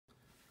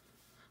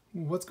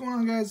What's going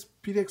on, guys?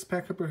 PDX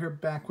Pack Hooper here,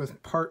 back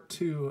with part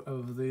 2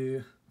 of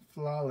the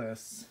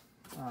Flawless.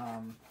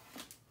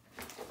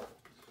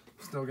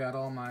 Still got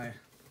all my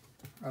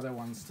other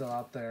ones still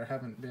out there.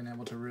 Haven't been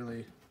able to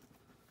really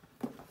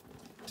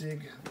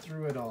dig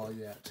through it all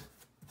yet.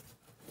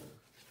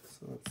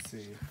 So let's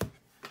see.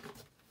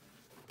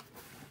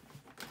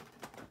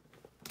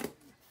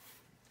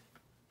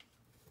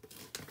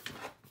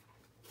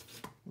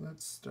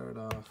 Let's start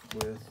off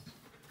with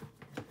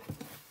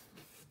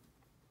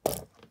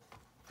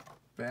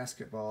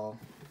basketball,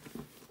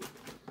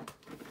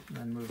 and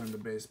then move into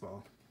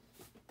baseball.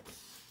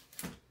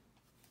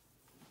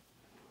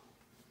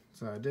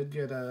 So I did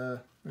get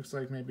looks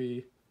like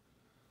maybe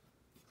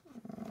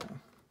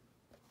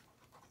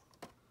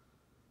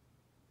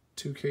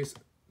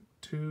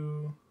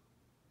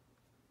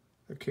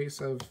a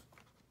case of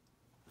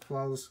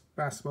Flawless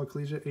Basketball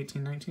Collegiate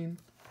 18-19.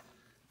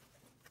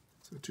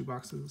 So 2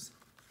 boxes.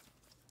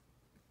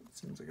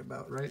 Seems like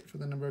about right for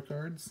the number of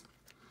cards.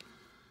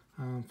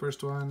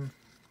 First one,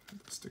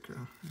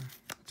 sticker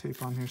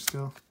tape on here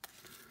still.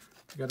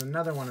 I got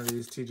another one of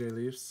these TJ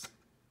Leafs.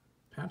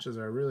 Patches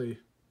are really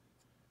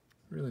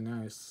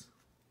nice,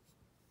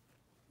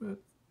 but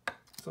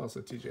it's also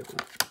TJ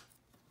Leaf.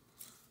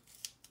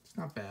 It's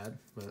not bad,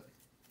 but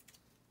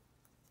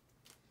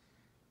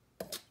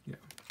yeah.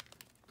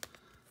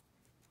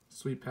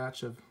 Sweet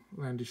patch of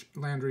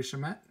Landry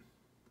Shamet,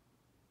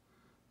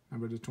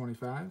 number to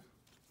 25.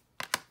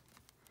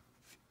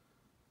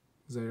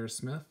 Zaire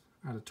Smith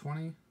out of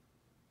 20.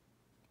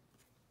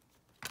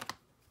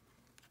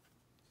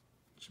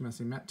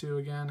 Shemessi Metu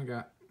again. I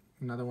got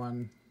another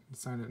one. He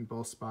signed it in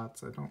both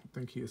spots. I don't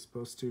think he is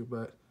supposed to,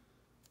 but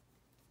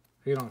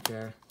you don't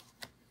care.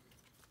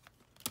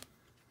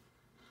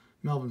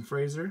 Melvin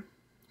Fraser,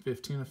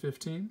 15 of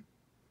 15.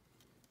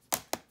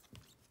 Got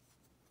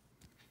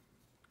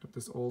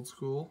this old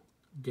school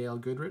Gail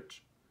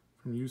Goodrich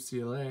from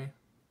UCLA.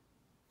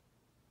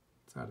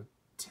 It's out of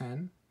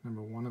 10,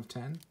 number 1 of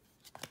 10.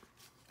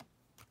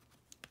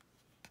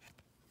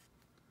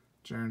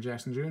 Jaren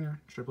Jackson Jr.,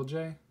 Triple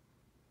J,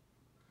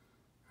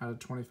 out of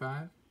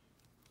 25.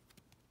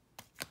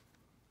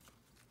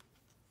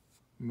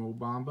 Mo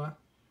Bamba,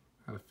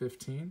 out of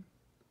 15.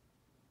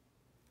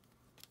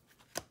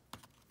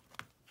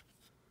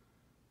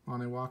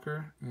 Lonnie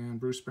Walker and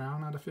Bruce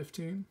Brown, out of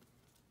 15.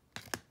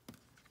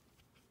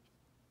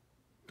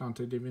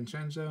 Dante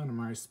DiVincenzo and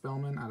Amari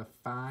Spellman, out of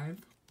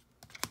 5.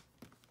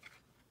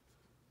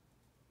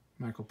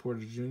 Michael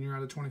Porter Jr.,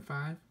 out of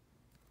 25.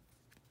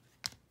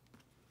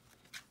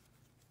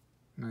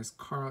 Nice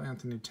Karl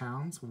Anthony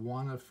Towns,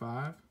 1 of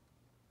 5.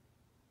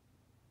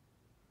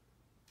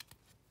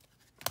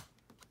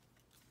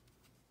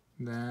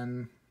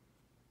 Then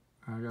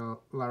I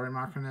got Larry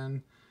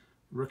Markkanen,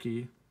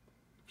 rookie.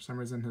 For some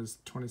reason his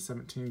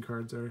 2017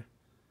 cards are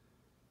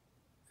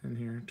in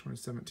here.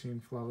 2017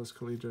 Flawless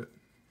Collegiate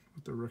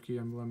with the rookie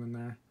emblem in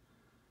there.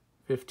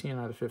 15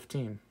 out of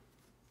 15.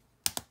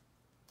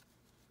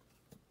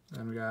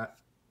 Then we got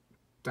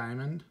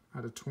Diamond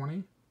out of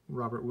 20,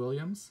 Robert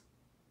Williams.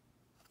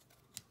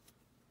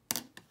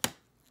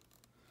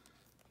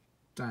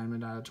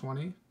 Diamond out of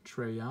 20,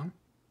 Trae Young.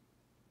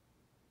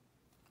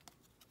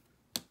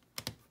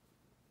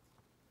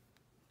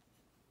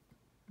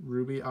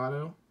 Ruby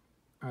Auto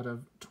out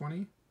of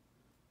 20,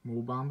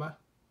 Mo Bamba.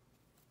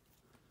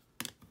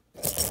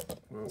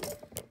 Whoa,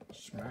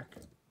 smack.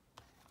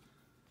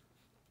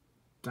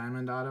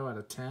 Diamond Auto out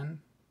of 10,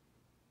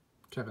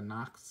 Kevin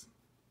Knox.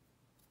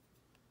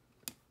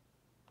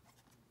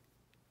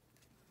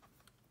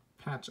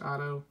 Patch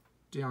Auto,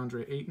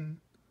 DeAndre Ayton,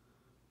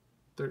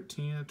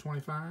 13 of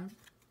 25.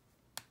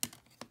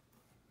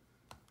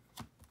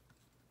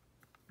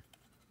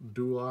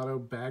 Dual Auto,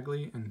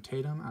 Bagley and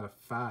Tatum out of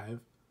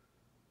 5.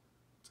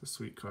 It's a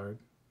sweet card.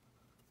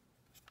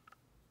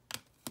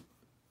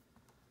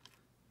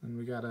 Then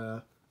we got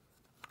a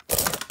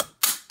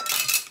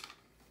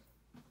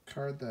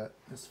card that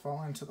is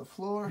falling to the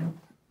floor.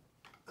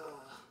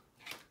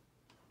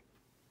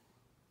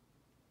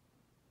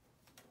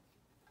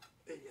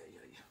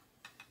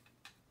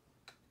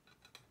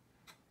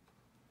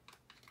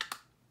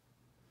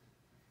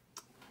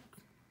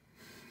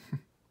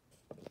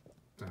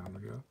 Down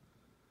we go.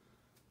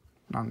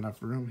 Not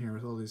enough room here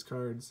with all these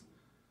cards.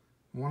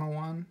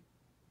 101,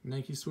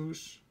 Nike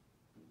Swoosh,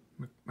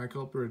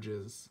 Michael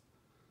Bridges.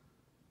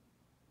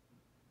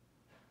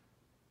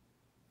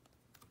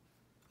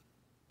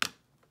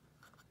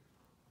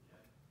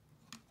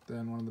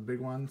 Then one of the big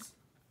ones,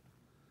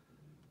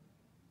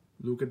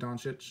 Luka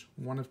Doncic,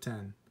 1 of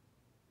 10.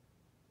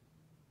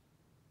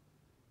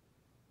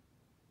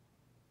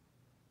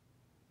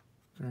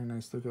 Very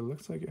nice look. It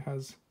looks like it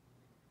has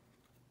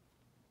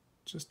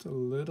just a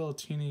little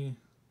teeny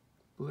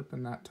blip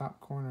in that top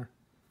corner.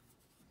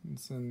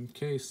 It's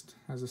encased,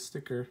 has a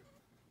sticker.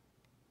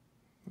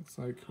 Looks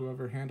like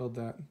whoever handled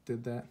that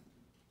did that.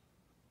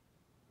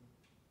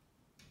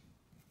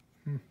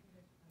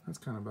 That's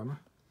kind of a bummer.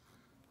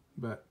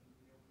 But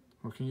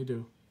what can you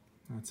do?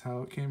 That's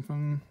how it came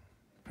from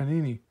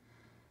Panini.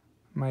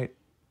 Might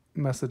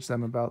message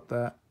them about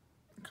that,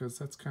 because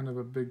that's kind of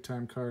a big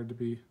time card to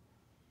be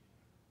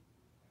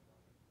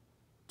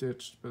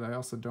ditched, but I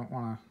also don't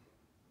want to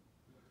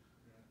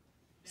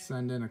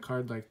send in a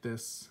card like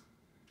this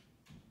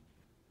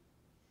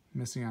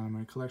missing out on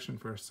my collection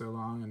for so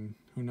long, and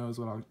who knows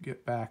what I'll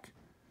get back.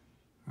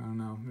 I don't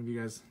know. Maybe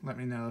you guys let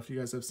me know if you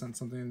guys have sent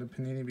something into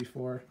Panini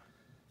before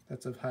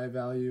that's of high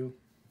value.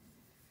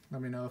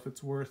 Let me know if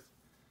it's worth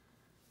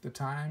the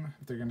time,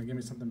 if they're going to give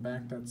me something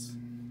back that's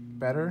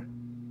better.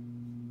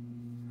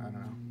 I don't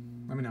know.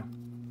 Let me know.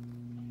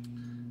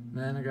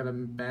 Then I got a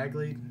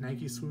Bagley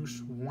Nike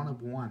swoosh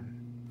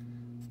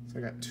 1/1. So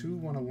I got 2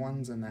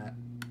 1/1s in that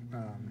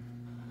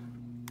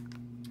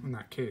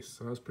case,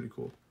 so that was pretty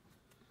cool.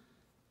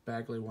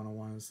 Bagley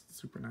 1/1 is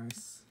super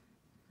nice.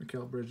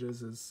 Mikal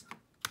Bridges is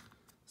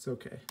it's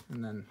okay.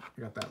 And then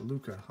I got that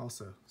Luka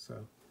also,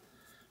 so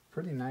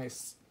pretty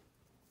nice.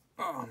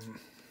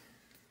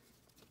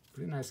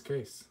 Pretty nice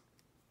case.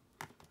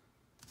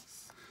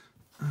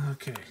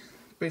 Okay,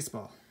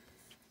 baseball.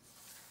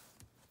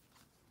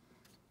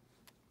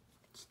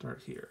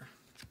 Start here.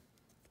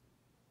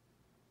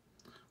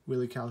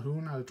 Willie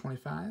Calhoun out of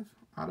 25,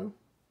 auto.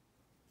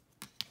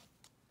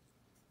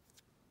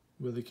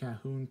 Willie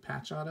Calhoun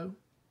patch auto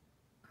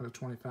out of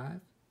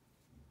 25.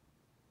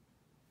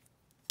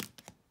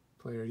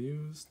 Player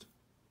used.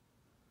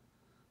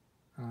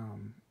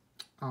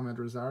 Ahmed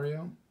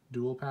Rosario,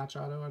 dual patch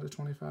auto out of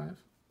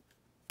 25.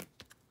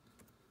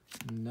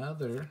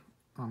 Another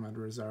Ahmed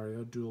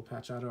Rosario, dual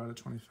patch auto out of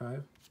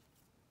 25.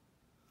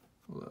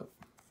 Hold up.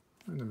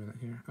 Wait a minute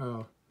here.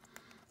 Oh,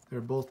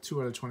 they're both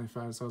 2 out of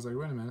 25, so I was like,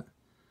 wait a minute.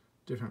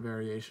 Different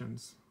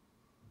variations.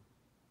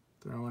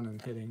 Throwing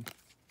and hitting.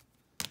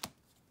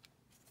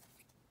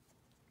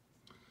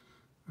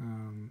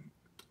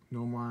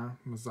 Nomar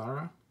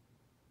Mazara,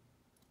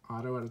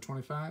 auto out of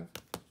 25.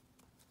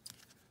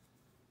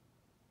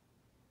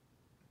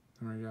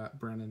 Then we got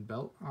Brandon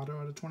Belt, auto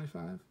out of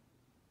 25.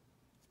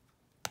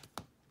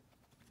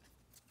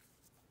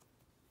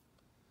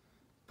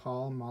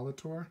 Paul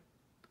Molitor,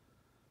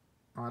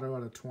 auto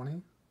out of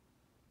 20.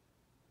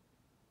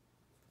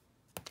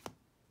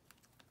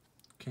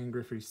 Ken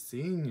Griffey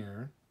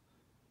Sr.,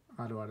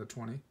 auto out of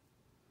 20.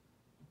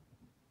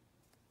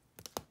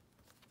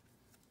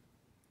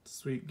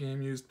 Sweet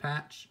game used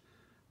patch,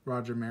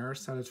 Roger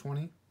Maris out of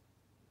 20.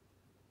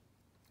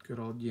 Good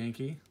old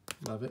Yankee,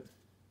 love it.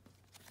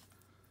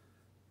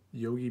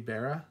 Yogi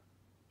Berra,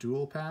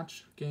 dual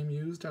patch, game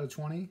used out of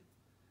 20.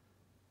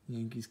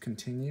 Yankees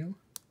continue.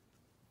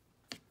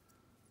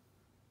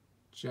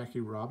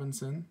 Jackie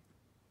Robinson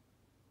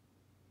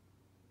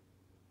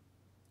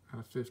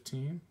out of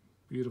 15.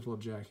 Beautiful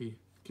Jackie.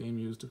 Game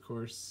used, of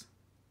course.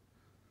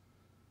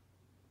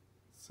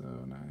 So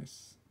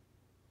nice.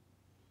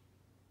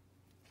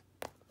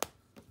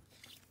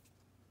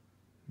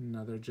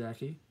 Another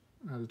Jackie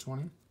out of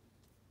 20. So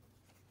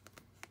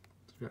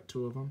we've got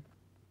 2 of them.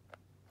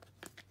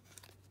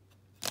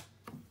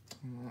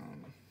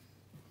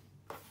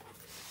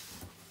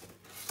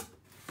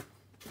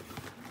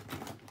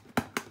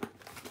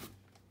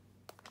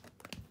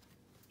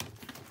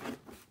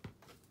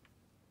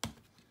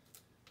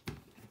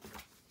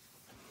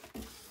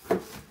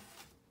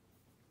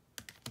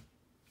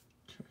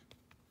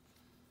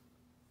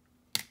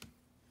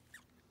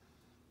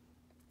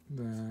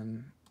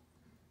 Then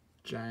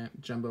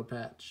giant jumbo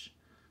patch,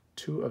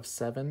 2 of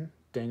 7,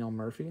 Daniel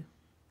Murphy.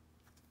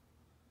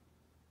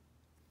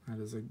 That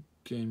is a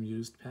game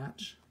used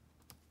patch.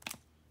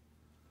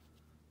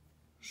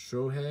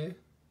 Shohei,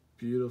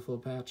 beautiful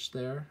patch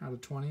there out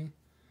of 20.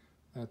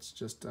 That's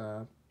just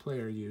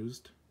player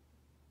used.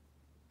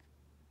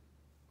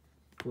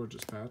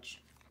 Gorgeous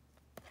patch.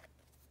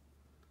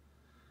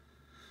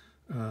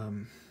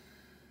 There's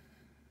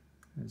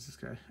this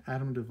guy,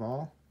 Adam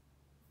Duvall.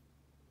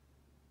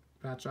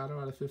 Patch auto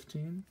out of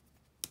 15.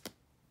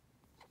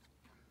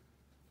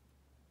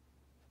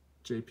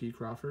 J.P.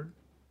 Crawford,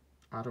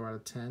 auto out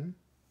of 10.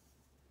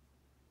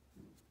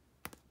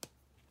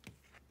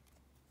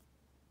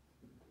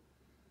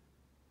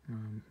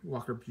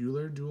 Walker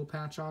Buehler, dual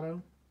patch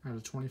auto out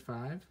of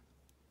 25.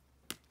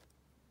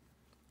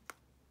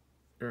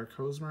 Eric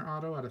Hosmer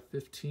auto out of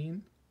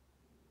 15.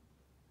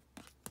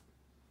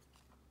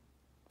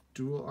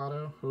 Dual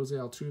auto, Jose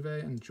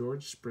Altuve and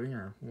George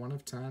Springer, 1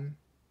 of 10.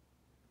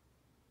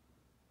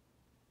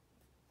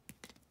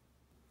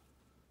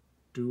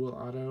 Dual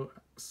auto,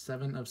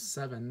 7 of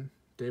 7,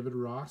 David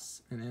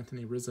Ross and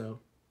Anthony Rizzo.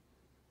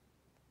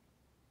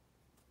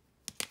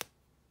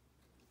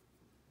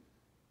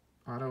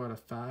 Auto out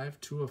of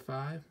 5, 2 of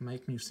 5,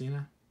 Mike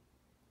Mussina.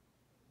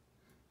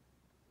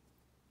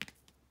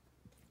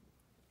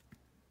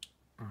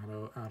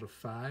 Auto out of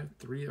 5,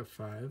 3 of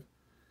 5,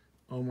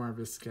 Omar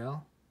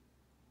Vizquel.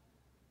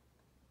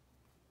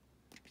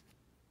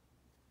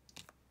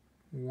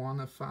 1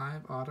 of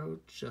 5, auto,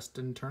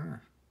 Justin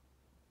Turner.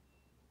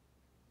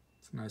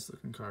 It's a nice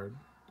looking card,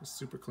 just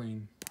super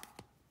clean.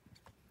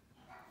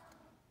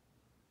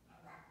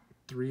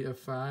 3 of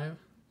 5,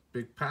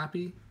 Big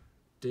Papi,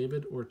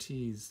 David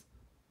Ortiz.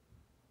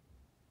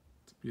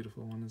 It's a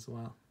beautiful one as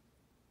well.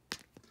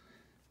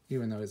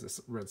 even though he's a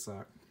Red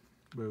Sox.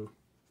 Boo.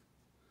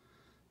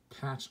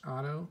 Patch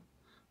auto,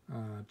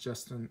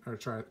 Charlie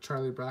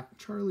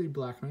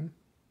Blackmon.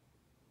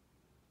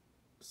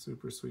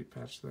 Super sweet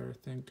patch there. I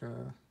think,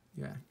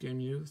 yeah, game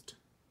used.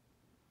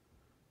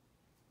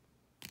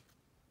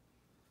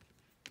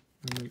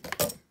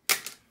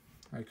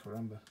 Ay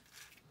caramba.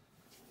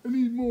 I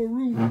need more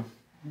room.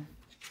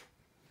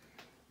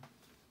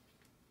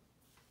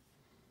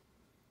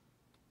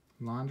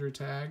 Laundry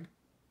tag,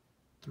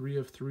 3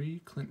 of 3,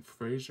 Clint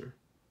Frazier.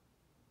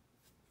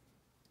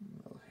 A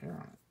little hair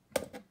on it.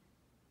 There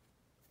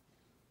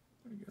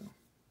we go.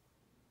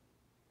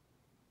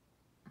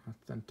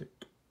 Authentic.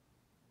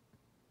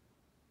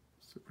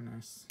 Super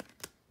nice.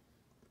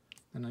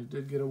 And I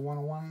did get a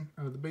 101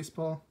 out of the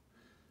baseball.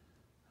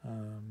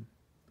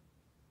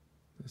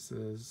 This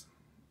is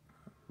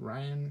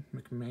Ryan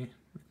McMahon.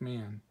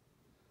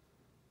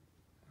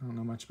 I don't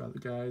know much about the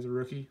guy. He's a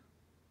rookie.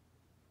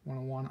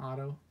 101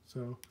 auto.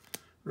 So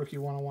rookie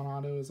 101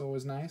 auto is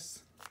always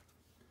nice.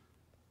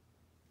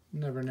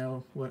 Never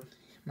know what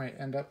you might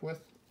end up with.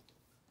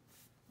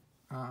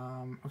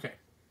 Okay.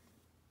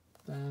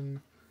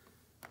 Then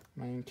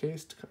my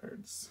encased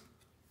cards.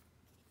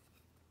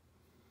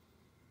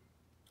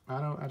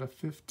 Auto out of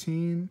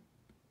 15,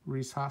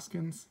 Rhys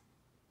Hoskins.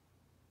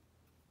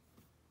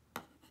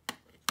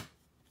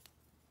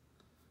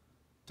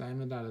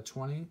 Diamond out of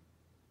 20,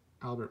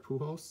 Albert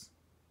Pujols.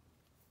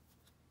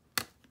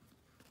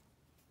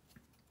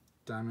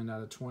 Diamond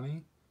out of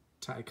 20,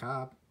 Ty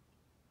Cobb.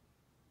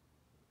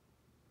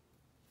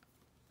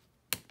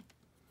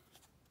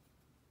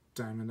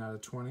 Diamond out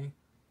of 20,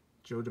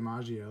 Joe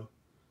DiMaggio.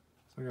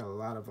 So I got a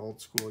lot of old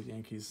school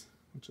Yankees,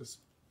 which is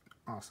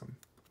awesome.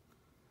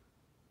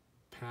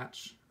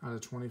 Patch out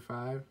of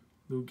 25,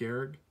 Lou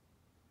Gehrig.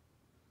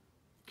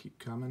 Keep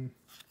coming.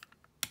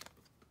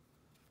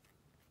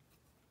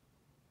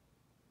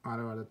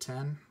 Auto out of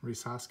 10,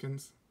 Rhys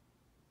Hoskins.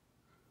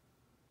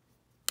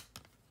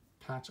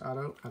 Patch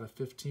auto out of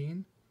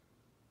 15,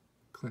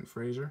 Clint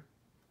Frazier.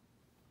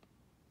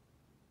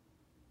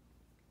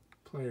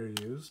 Player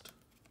used.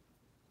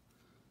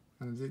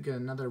 And I did get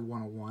another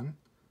 101,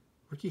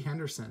 Ricky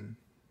Henderson.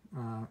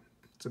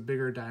 It's a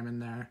bigger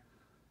diamond there.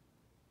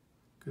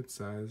 Good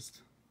sized.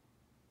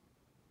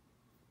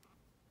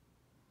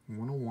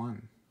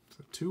 101.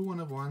 So 2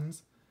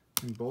 1-of-1s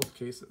in both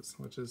cases,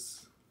 which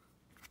is,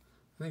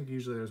 I think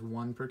usually there's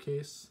 1 per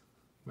case,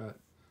 but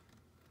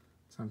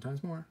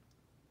sometimes more.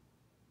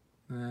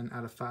 And then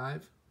out of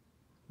 5,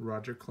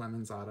 Roger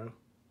Clemens auto.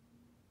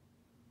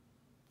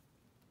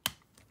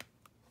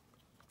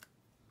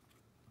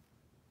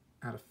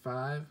 Out of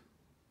 5,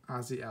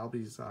 Ozzie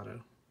Albies auto.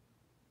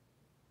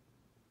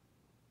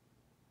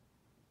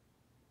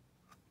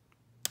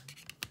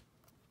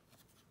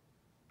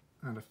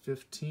 Out of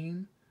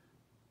 15,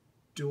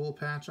 dual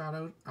patch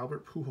auto,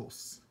 Albert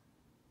Pujols.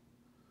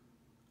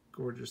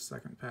 Gorgeous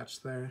second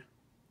patch there.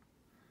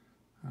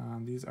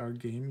 These are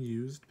game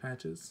used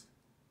patches.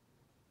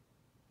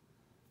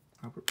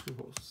 Albert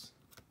Pujols.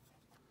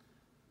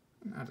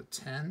 And out of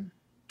 10,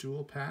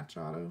 dual patch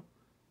auto,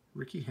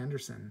 Ricky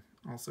Henderson,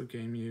 also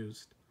game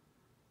used.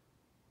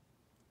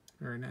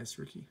 Very nice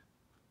Ricky.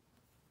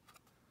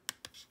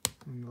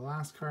 And the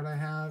last card I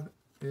have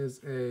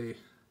is a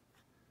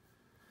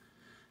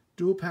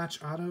dual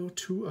patch auto,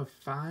 2 of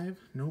 5,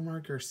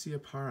 Nomar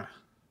Garciaparra.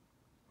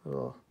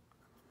 Oh,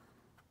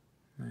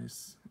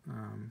 nice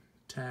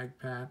tag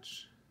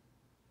patch.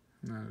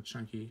 And then a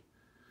chunky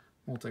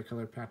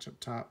multicolored patch up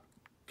top.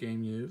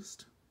 Game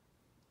used.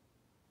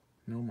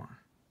 Nomar.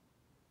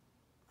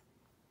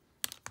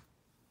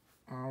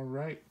 All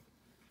right,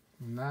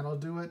 and that'll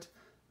do it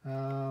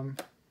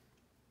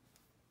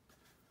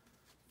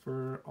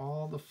for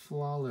all the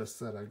flawless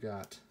that I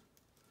got.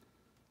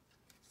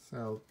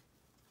 So,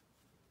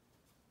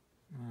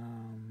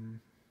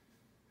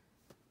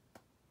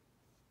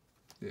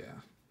 yeah,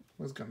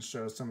 I was gonna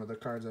show some of the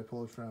cards I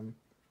pulled from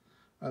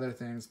other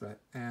things, but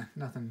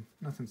nothing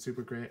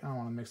super great. I don't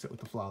want to mix it with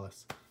the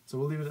flawless, so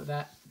we'll leave it at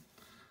that.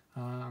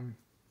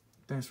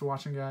 Thanks for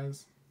watching,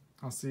 guys.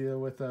 I'll see you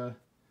with the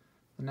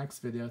next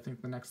video. I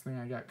think the next thing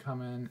I got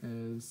coming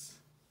is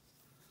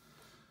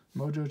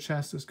Mojo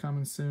Chest is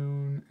coming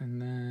soon,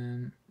 and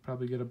then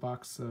probably get a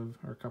box of,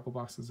 or a couple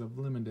boxes of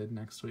Limited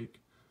next week.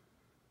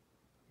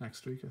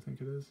 Next week, I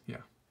think it is.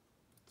 Yeah.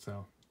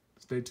 So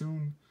stay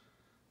tuned.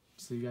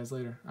 See you guys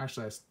later.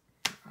 Actually,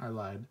 I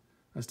lied.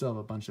 I still have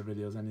a bunch of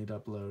videos I need to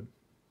upload.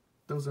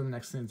 Those are the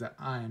next things that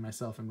I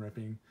myself am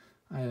ripping.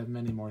 I have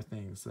many more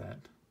things that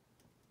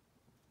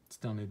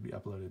still need to be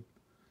uploaded.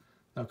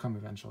 They'll come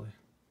eventually.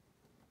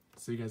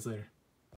 See you guys later.